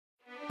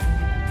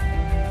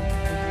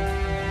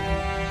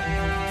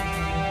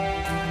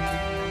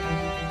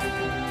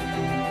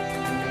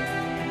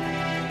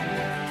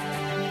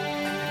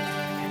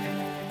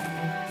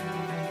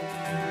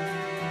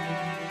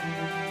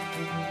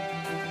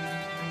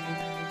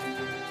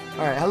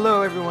All right,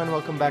 hello everyone.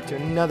 Welcome back to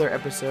another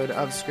episode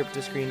of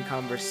Script2Screen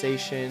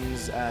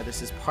Conversations.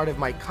 This is part of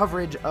my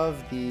coverage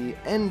of the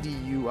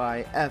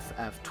NDUIFF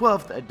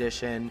 12th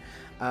edition.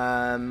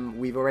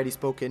 We've already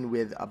spoken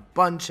with a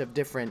bunch of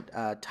different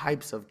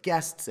types of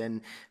guests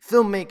and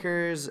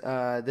filmmakers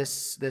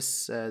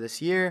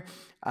this year.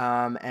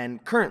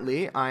 And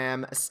currently, I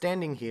am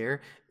standing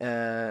here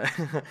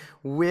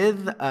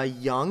with a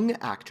young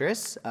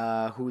actress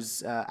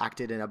who's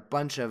acted in a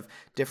bunch of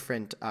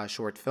different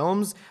short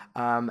films,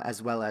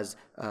 as well as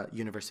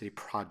university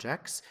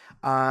projects.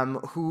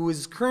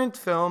 Whose current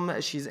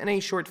film, she's in a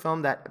short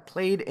film that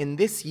played in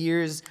this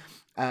year's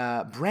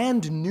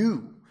brand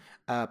new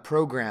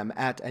program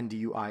at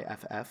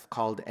NDUIFF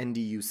called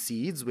NDU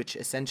Seeds, which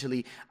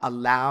essentially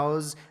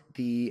allows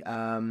the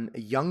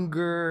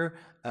younger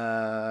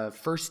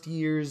first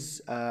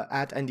years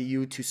at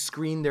NDU to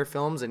screen their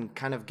films and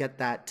kind of get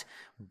that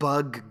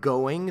bug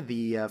going,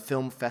 the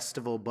film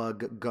festival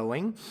bug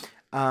going.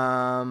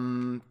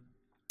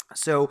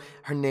 So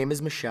her name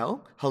is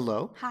Michelle.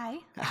 Hello. Hi.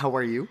 How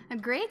are you? I'm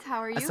great. How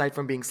are you? Aside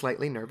from being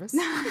slightly nervous.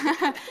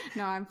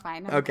 No, I'm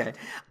fine. Okay.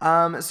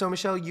 So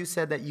Michelle, you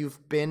said that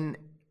you've been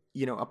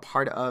a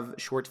part of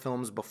short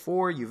films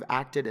before. You've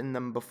acted in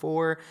them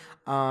before.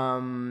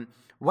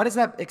 What has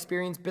that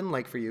experience been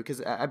like for you? Because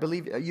I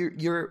believe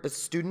you're a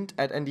student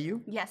at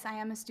NDU? Yes, I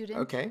am a student.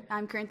 Okay.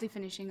 I'm currently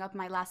finishing up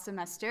my last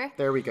semester.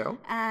 There we go.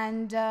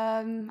 And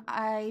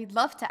I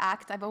love to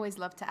act. I've always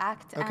loved to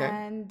act. Okay.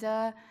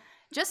 And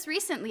just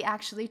recently,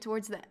 actually,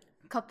 towards the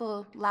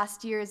couple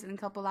last years and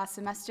couple last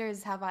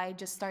semesters, have I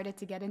just started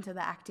to get into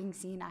the acting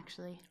scene,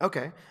 actually.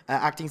 Okay.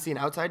 Acting scene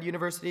outside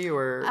university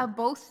or?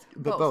 Both.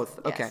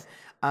 Both. Okay.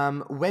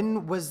 Yes.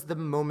 When was the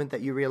moment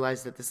that you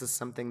realized that this is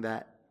something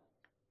that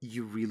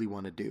you really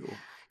want to do?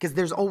 Because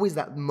there's always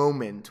that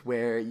moment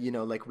where,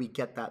 like we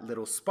get that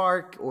little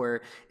spark,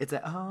 or it's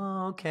like,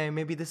 oh, okay,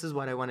 maybe this is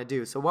what I want to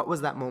do. So what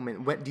was that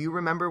moment? Do you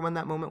remember when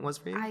that moment was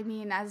for you? I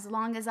mean, as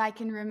long as I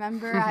can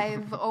remember,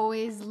 I've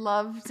always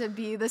loved to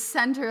be the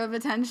center of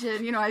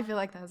attention. I feel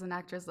like as an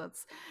actress,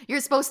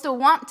 you're supposed to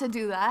want to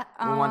do that.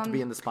 Want to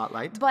be in the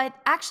spotlight. But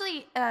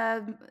actually,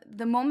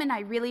 the moment I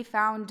really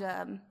found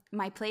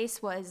my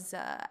place was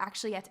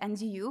actually at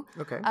NDU.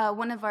 Okay.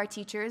 One of our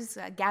teachers,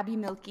 Gabby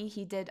Milky,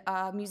 he did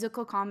a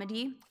musical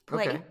comedy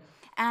play. Okay.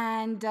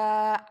 And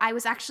I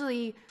was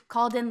actually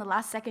called in the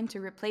last second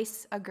to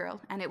replace a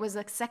girl. And it was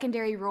a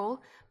secondary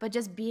role. But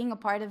just being a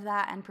part of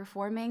that and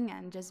performing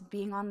and just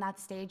being on that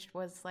stage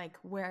was like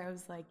where I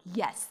was like,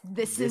 yes,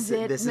 this is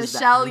it.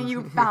 Michelle,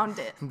 you found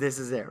it. This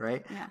is it,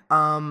 right?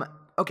 Yeah.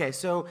 Okay,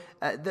 so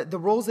the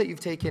roles that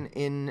you've taken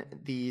in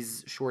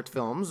these short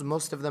films,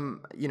 most of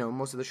them,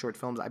 most of the short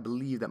films, I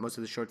believe that most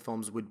of the short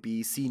films would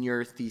be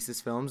senior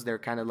thesis films. They're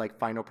kind of like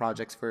final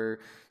projects for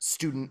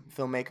student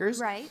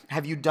filmmakers. Right.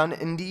 Have you done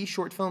indie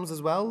short films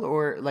as well,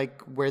 or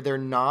like where they're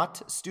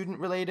not student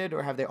related,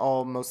 or have they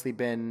all mostly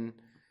been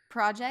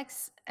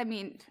projects? I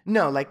mean,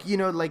 no, like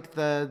like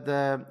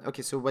the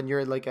okay. So when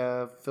you're like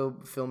a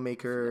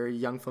filmmaker,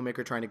 young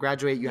filmmaker trying to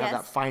graduate, you have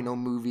that final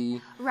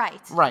movie,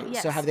 right?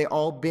 Yes. So have they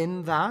all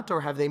been that,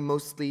 or have they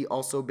mostly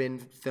also been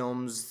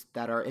films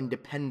that are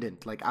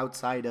independent, like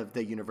outside of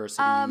the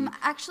university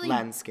actually,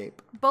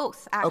 landscape?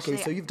 Both, actually.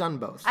 Okay, so you've done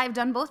both. I've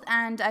done both,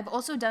 and I've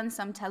also done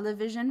some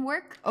television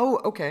work. Oh,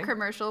 okay.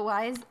 Commercial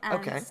wise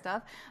and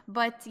stuff.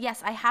 But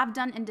yes, I have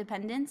done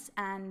independence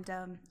and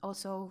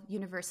also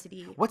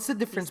university. What's the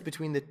difference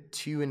between the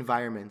two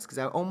environments? Because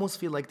I almost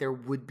feel like there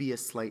would be a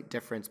slight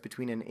difference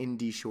between an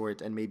indie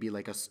short and maybe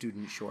like a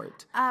student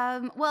short.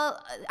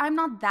 Well, I'm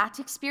not that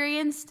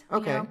experienced.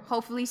 Okay.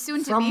 Hopefully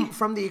soon to be.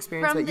 From the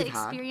experience that you've had.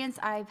 From the experience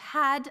I've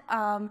had,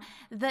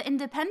 the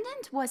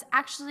independent was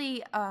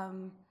actually,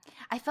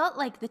 I felt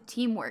like the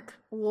teamwork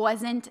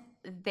wasn't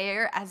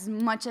there as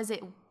much as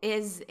it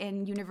is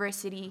in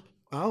university.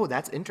 Oh,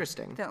 that's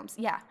interesting. Films,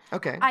 yeah.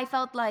 Okay. I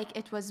felt like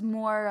it was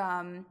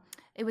more,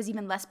 it was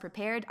even less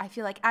prepared. I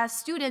feel like as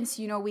students,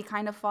 we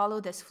kind of follow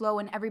this flow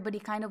and everybody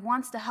kind of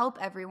wants to help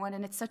everyone,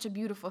 and it's such a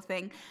beautiful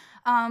thing.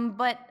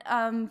 But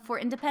for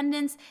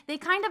independence, they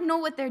kind of know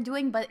what they're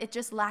doing, but it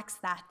just lacks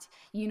that,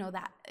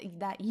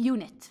 that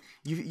unit.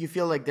 You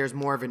feel like there's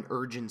more of an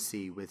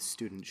urgency with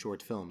student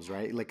short films,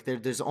 right? Like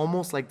there's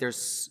almost like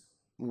there's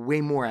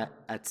way more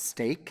at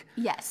stake.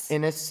 Yes.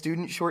 In a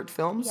student short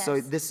film. Yes. So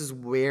this is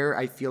where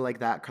I feel like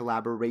that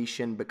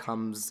collaboration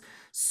becomes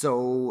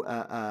so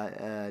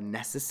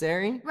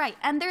necessary. Right.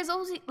 And there's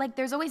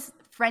always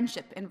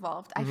friendship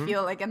involved, I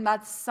feel like, and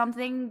that's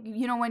something,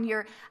 when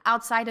you're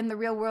outside in the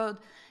real world,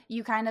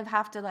 you kind of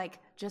have to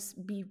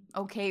just be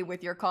okay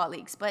with your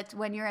colleagues. But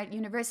when you're at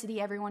university,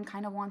 everyone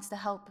kind of wants to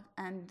help,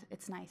 and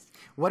it's nice.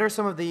 What are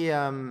some of the,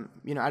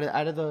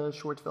 out of the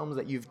short films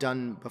that you've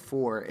done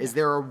before, is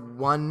there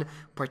one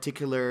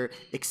particular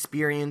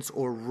experience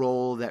or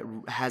role that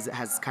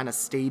has kind of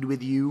stayed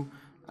with you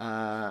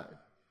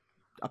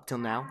up till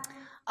now?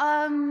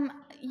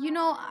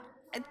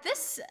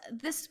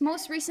 This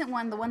most recent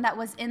one, the one that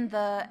was in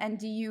the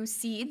NDU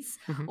Seeds,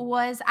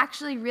 was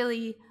actually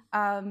really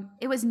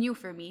it was new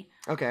for me.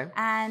 Okay.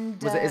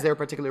 And Is there a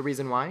particular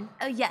reason why?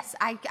 yes,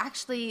 I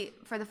actually,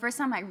 for the first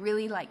time, I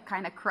really like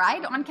kind of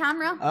cried on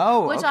camera.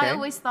 Oh, which okay. I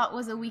always thought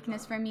was a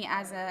weakness for me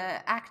as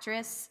a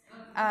actress.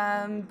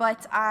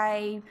 But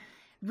I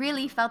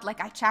really felt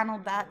like I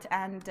channeled that,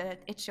 and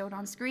it showed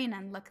on screen.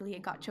 And luckily,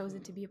 it got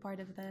chosen to be a part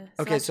of the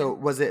Okay, so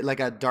selection. was it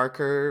like a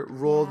darker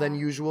role than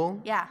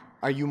usual? Yeah.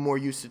 Are you more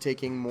used to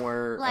taking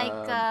more Like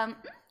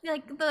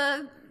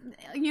the,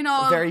 you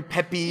know, very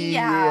peppy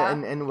Yeah.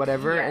 and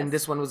whatever, and Yes.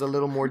 this one was a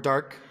little more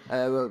dark,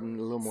 a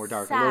little more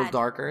dark, a little Sad.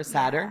 darker,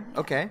 sadder. Yeah.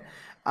 Okay.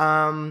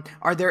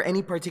 Are there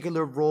any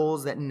particular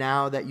roles that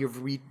now that you've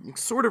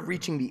sort of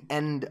reaching the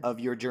end of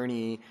your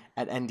journey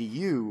at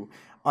NDU,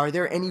 are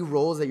there any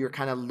roles that you're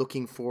kind of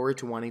looking forward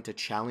to wanting to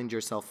challenge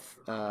yourself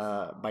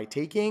by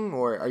taking,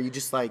 or are you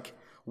just like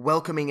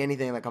welcoming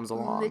anything that comes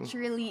along?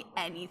 Literally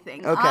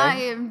anything.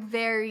 Okay.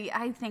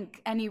 I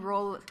think any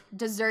role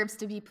deserves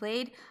to be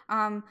played.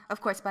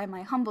 Of course, by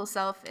my humble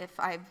self, if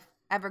I've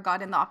ever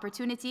gotten the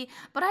opportunity.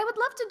 But I would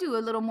love to do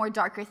a little more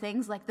darker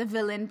things, like the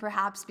villain,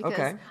 perhaps, because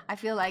Okay. I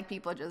feel like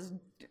people just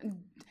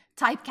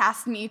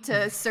typecast me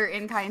to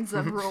certain kinds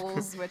of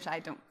roles, which I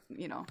don't,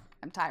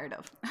 I'm tired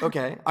of.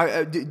 Okay.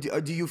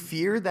 Do you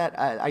fear that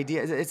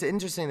idea? It's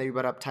interesting that you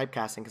brought up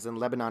typecasting, because in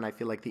Lebanon, I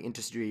feel like the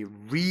industry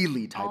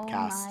really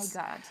typecasts. Oh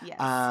my God, yes.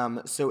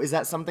 So is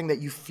that something that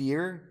you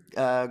fear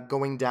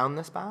going down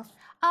this path?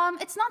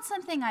 It's not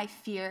something I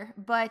fear,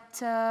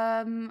 but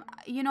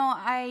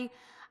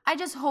I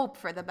just hope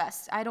for the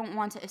best. I don't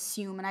want to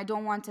assume, and I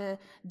don't want to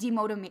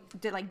demotivate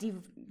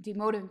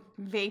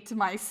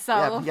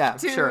myself. Yeah,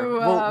 to, sure.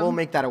 We'll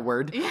make that a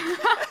word.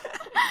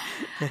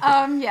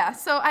 Yeah,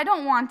 so I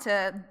don't want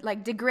to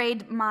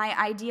degrade my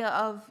idea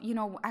of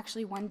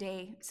actually one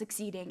day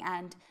succeeding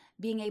and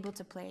being able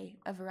to play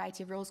a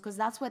variety of roles, because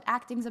that's what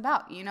acting's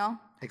about.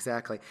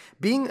 Exactly.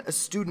 Being a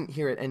student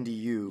here at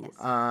NDU, Yes.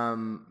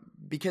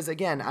 because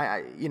again,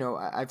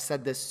 I've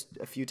said this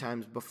a few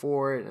times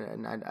before,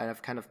 and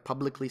I've kind of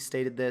publicly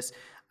stated this,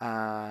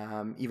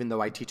 even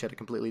though I teach at a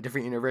completely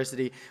different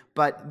university.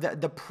 But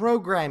the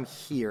program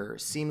here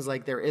seems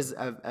like there is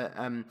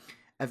a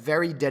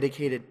very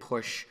dedicated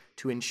push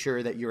to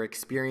ensure that your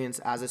experience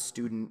as a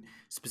student,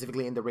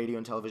 specifically in the radio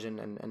and television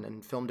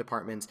and film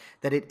departments,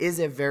 that it is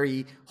a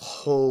very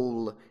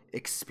whole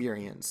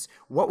experience.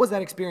 What was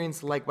that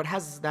experience like? What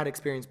has that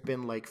experience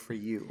been like for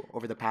you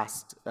over the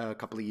past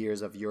couple of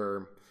years of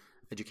your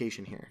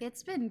education here?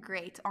 It's been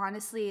great,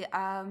 honestly.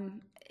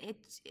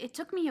 It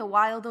took me a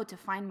while though to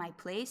find my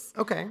place.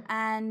 Okay.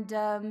 And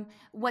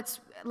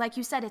what's like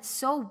you said, it's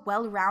so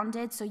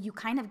well-rounded, so you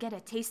kind of get a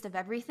taste of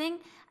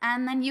everything,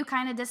 and then you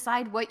kind of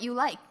decide what you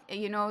like.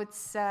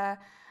 It's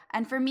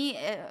and for me,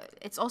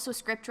 it's also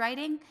script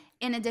writing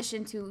in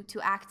addition to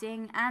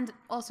acting, and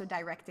also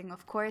directing,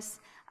 of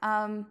course.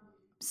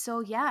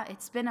 So yeah,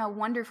 it's been a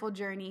wonderful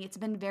journey. It's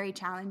been very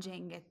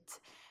challenging. It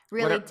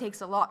really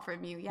takes a lot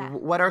from you. Yeah.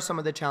 What are some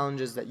of the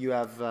challenges that you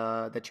have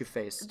that you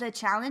faced? The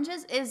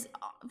challenges is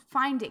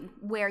finding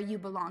where you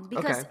belong,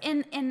 because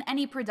in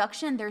any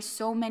production there's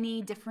so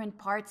many different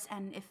parts,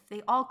 and if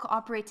they all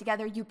cooperate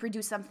together, you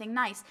produce something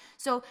nice.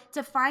 So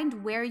to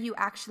find where you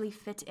actually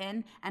fit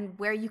in and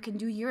where you can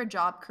do your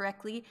job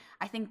correctly,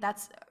 I think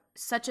that's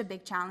such a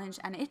big challenge,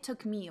 and it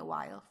took me a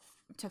while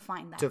to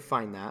find that. To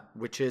find that,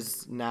 which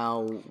is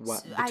now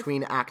what,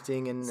 between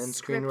acting and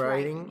Script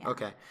screenwriting? writing,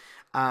 Okay.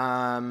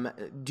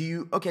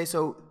 Okay,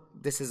 so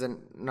this is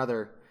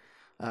another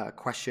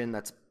question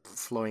that's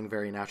flowing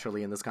very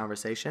naturally in this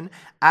conversation.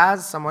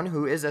 As someone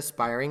who is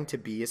aspiring to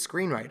be a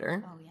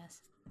screenwriter, Oh yes.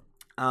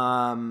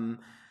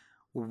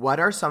 what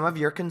are some of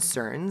your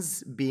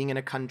concerns being in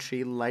a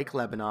country like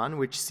Lebanon,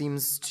 which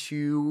seems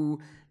to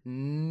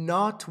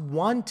not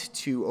want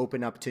to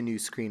open up to new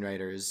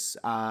screenwriters?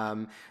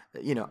 I'm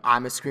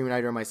a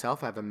screenwriter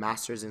myself. I have a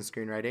master's in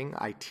screenwriting.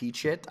 I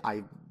teach it.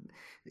 I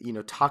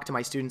talk to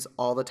my students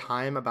all the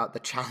time about the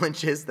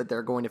challenges that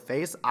they're going to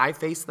face. I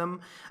face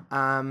them.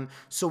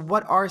 So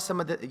what are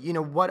some of the,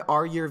 what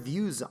are your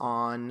views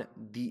on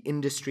the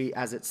industry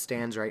as it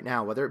stands right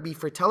now, whether it be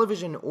for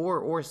television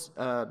or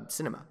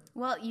cinema?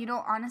 Well,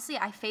 honestly,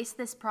 I face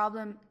this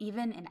problem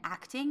even in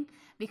acting,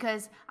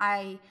 because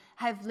I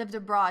have lived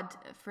abroad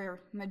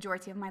for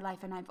majority of my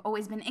life, and I've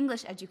always been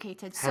English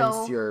educated.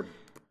 Hence your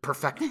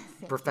perfect English.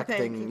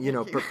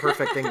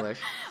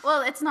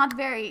 Well, it's not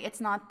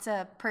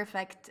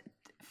perfect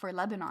for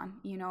Lebanon.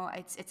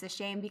 It's a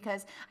shame,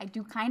 because I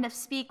do kind of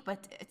speak,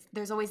 but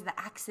there's always the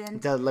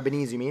accent. The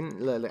Lebanese, you mean?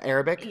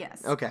 Arabic?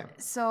 Yes. Okay.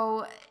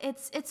 So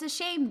it's a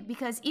shame,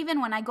 because even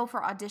when I go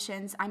for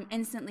auditions, I'm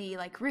instantly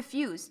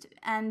refused.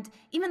 And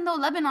even though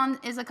Lebanon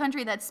is a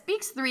country that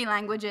speaks 3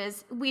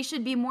 languages, we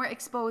should be more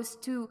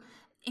exposed to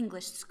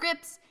English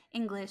scripts,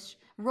 English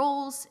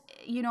roles.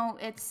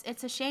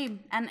 It's a shame.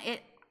 And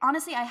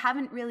honestly, I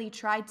haven't really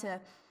tried to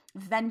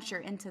venture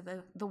into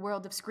the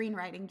world of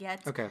screenwriting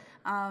yet. Okay.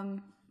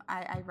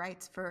 I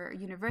write for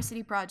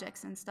university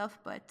projects and stuff,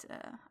 but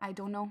I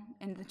don't know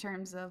in the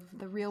terms of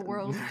the real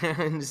world.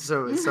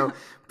 so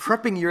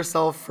prepping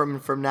yourself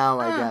from now,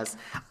 I guess.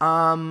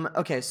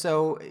 Okay,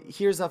 so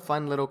here's a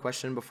fun little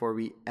question before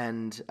we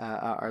end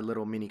our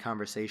little mini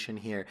conversation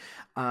here.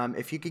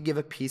 If you could give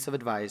a piece of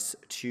advice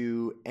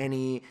to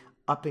any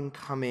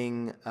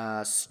up-and-coming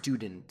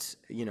student,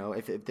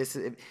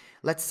 if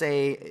let's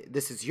say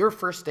this is your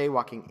first day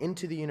walking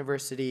into the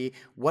university,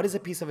 what is a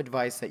piece of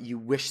advice that you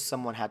wish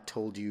someone had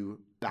told you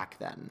back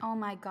then? Oh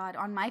my God.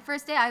 On my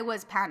first day, I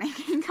was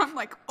panicking. I'm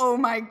like, oh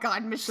my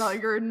God, Michelle,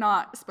 you're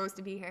not supposed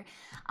to be here.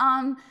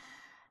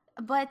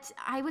 But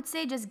I would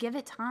say just give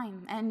it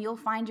time and you'll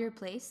find your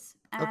place.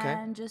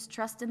 And just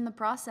trust in the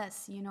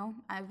process,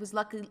 I was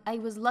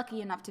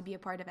lucky enough to be a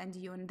part of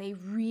NDU, and they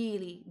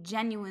really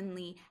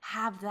genuinely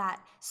have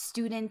that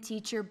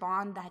student-teacher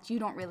bond that you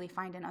don't really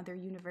find in other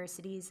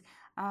universities.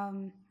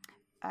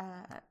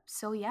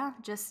 So yeah,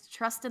 just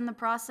trust in the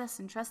process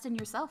and trust in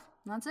yourself.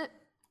 That's it.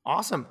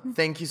 Awesome.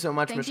 Thank you so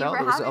much, Thank Michelle.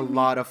 you It was for a having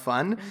lot me. of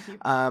fun. Thank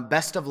you.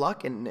 Best of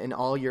luck in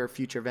all your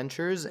future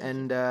ventures.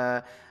 And,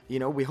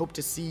 we hope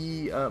to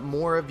see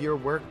more of your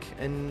work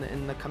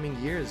in the coming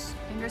years.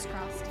 Fingers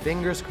crossed.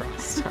 Fingers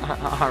crossed.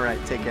 All right.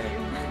 Take care.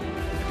 Thank you.